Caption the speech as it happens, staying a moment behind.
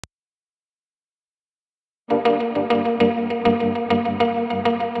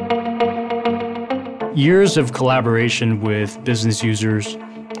Years of collaboration with business users,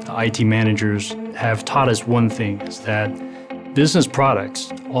 IT managers have taught us one thing, is that business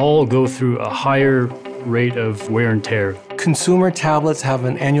products all go through a higher rate of wear and tear. Consumer tablets have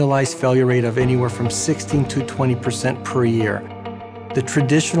an annualized failure rate of anywhere from 16 to 20% per year. The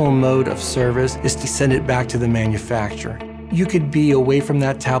traditional mode of service is to send it back to the manufacturer. You could be away from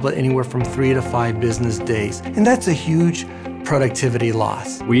that tablet anywhere from 3 to 5 business days, and that's a huge productivity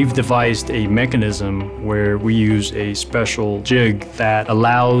loss. We've devised a mechanism where we use a special jig that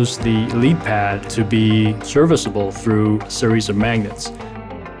allows the ElitePad to be serviceable through a series of magnets.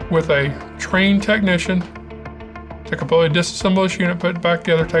 With a trained technician, to completely disassemble this unit, put it back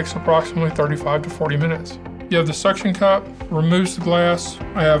together takes approximately 35 to 40 minutes. You have the suction cup, removes the glass.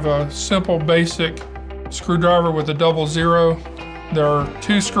 I have a simple basic screwdriver with a 00. There are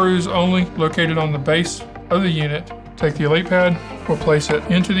 2 screws only located on the base of the unit. Take the ElitePad, we'll place it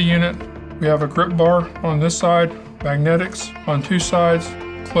into the unit. We have a grip bar on this side, magnetics on 2 sides.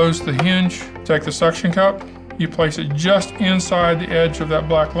 Close the hinge, take the suction cup, you place it just inside the edge of that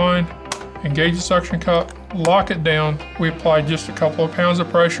black line, engage the suction cup, lock it down. We apply just a couple of pounds of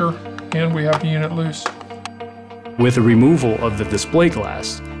pressure and we have the unit loose. With the removal of the display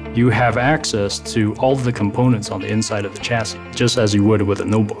glass, you have access to all of the components on the inside of the chassis, just as you would with a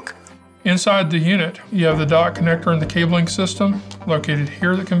notebook. Inside the unit, you have the dock connector and the cabling system located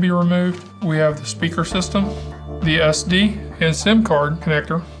here that can be removed. We have the speaker system, the SD and SIM card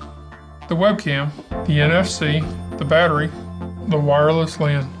connector, the webcam, the NFC, the battery, the wireless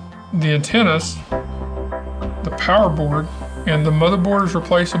LAN, the antennas, the power board, and the motherboard is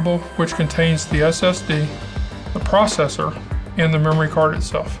replaceable, which contains the SSD, the processor, and the memory card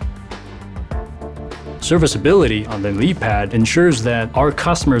itself. Serviceability on the ElitePad ensures that our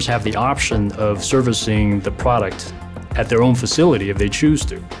customers have the option of servicing the product at their own facility if they choose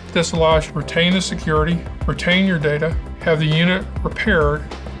to. This allows you to retain the security, retain your data, have the unit repaired,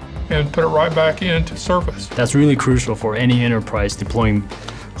 and put it right back into service. That's really crucial for any enterprise deploying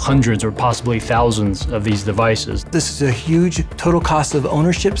hundreds or possibly thousands of these devices. This is a huge total cost of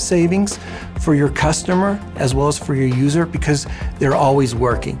ownership savings for your customer as well as for your user because they're always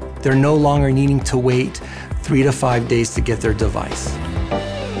working. They're no longer needing to wait 3 to 5 days to get their device.